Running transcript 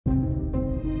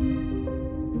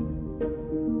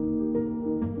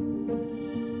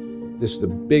This is the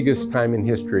biggest time in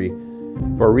history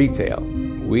for retail.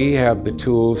 We have the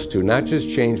tools to not just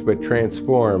change, but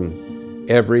transform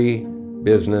every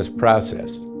business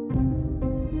process.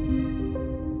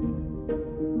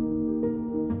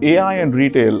 AI and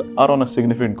retail are on a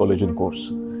significant collision course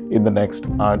in the next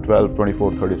 12,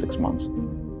 24, 36 months.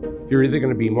 You're either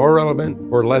going to be more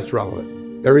relevant or less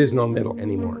relevant. There is no middle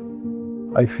anymore.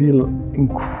 I feel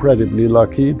incredibly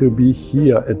lucky to be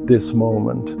here at this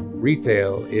moment.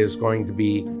 Retail is going to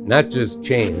be not just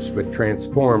changed, but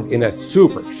transformed in a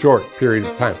super short period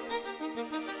of time.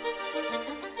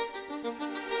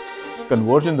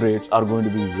 Conversion rates are going to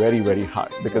be very, very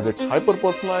high because it's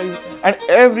hyper-personalized and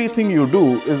everything you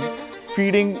do is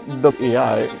feeding the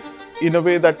AI in a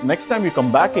way that next time you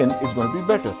come back in is going to be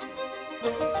better.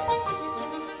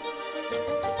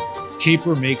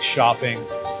 Caper makes shopping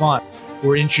fun.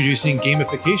 We're introducing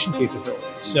gamification capabilities.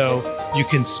 So you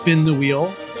can spin the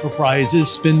wheel for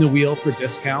prizes, spin the wheel for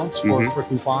discounts, for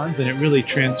coupons, and it really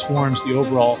transforms the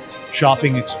overall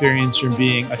shopping experience from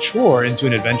being a chore into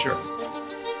an adventure.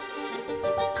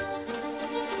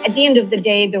 At the end of the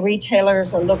day, the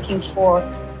retailers are looking for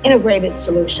integrated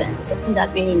solutions.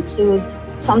 That may include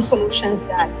some solutions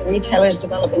that the retailers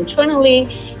develop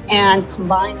internally and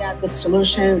combine that with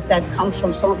solutions that come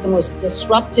from some of the most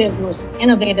disruptive, most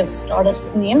innovative startups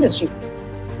in the industry.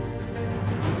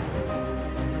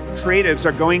 Creatives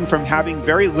are going from having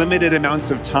very limited amounts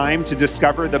of time to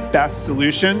discover the best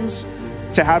solutions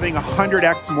to having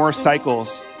 100x more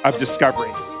cycles of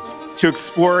discovery, to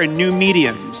explore in new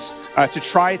mediums, to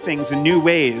try things in new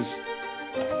ways.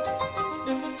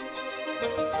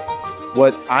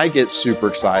 What I get super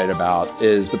excited about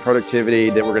is the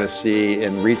productivity that we're going to see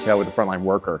in retail with the frontline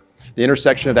worker. The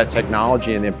intersection of that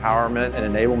technology and the empowerment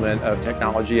and enablement of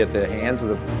technology at the hands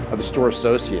of the store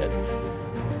associate.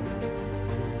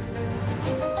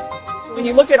 So when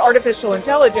you look at artificial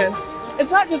intelligence,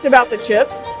 it's not just about the chip,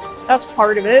 that's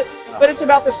part of it, but it's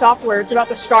about the software, it's about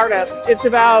the startup, it's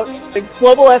about the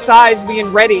global SIs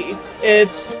being ready.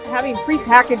 It's having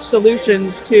prepackaged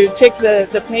solutions to take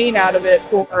the pain out of it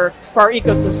for our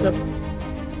ecosystem.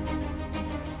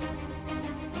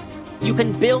 You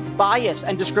can build bias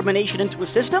and discrimination into a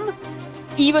system,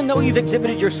 even though you've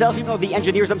exhibited yourself, even though the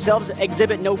engineers themselves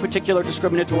exhibit no particular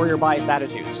discriminatory or biased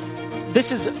attitudes.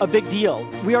 This is a big deal.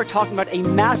 We are talking about a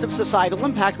massive societal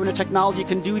impact when a technology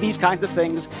can do these kinds of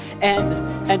things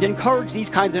and encourage these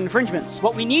kinds of infringements.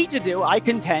 What we need to do, I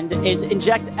contend, is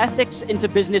inject ethics into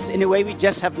business in a way we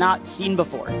just have not seen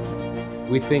before.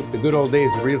 We think the good old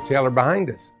days of retail are behind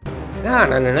us.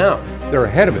 No. They're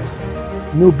ahead of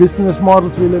us. New business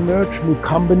models will emerge, new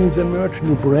companies emerge,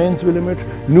 new brands will emerge,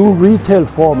 new retail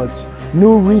formats,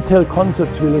 new retail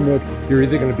concepts will emerge. You're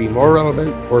either going to be more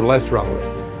relevant or less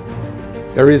relevant.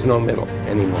 There is no middle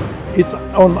anymore. It's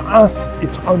on us,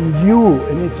 it's on you,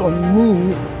 and it's on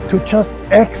me to just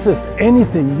access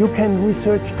anything. You can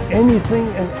research anything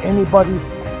and anybody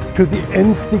to the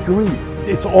nth degree.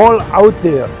 It's all out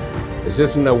there. This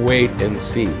isn't a wait and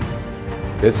see.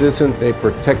 This isn't a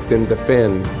protect and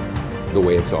defend the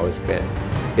way it's always been.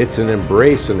 It's an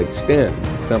embrace and extend,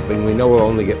 something we know will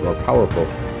only get more powerful.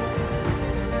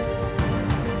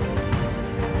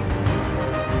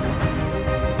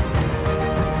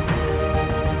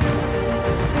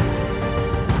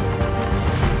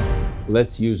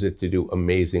 Let's use it to do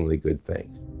amazingly good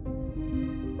things.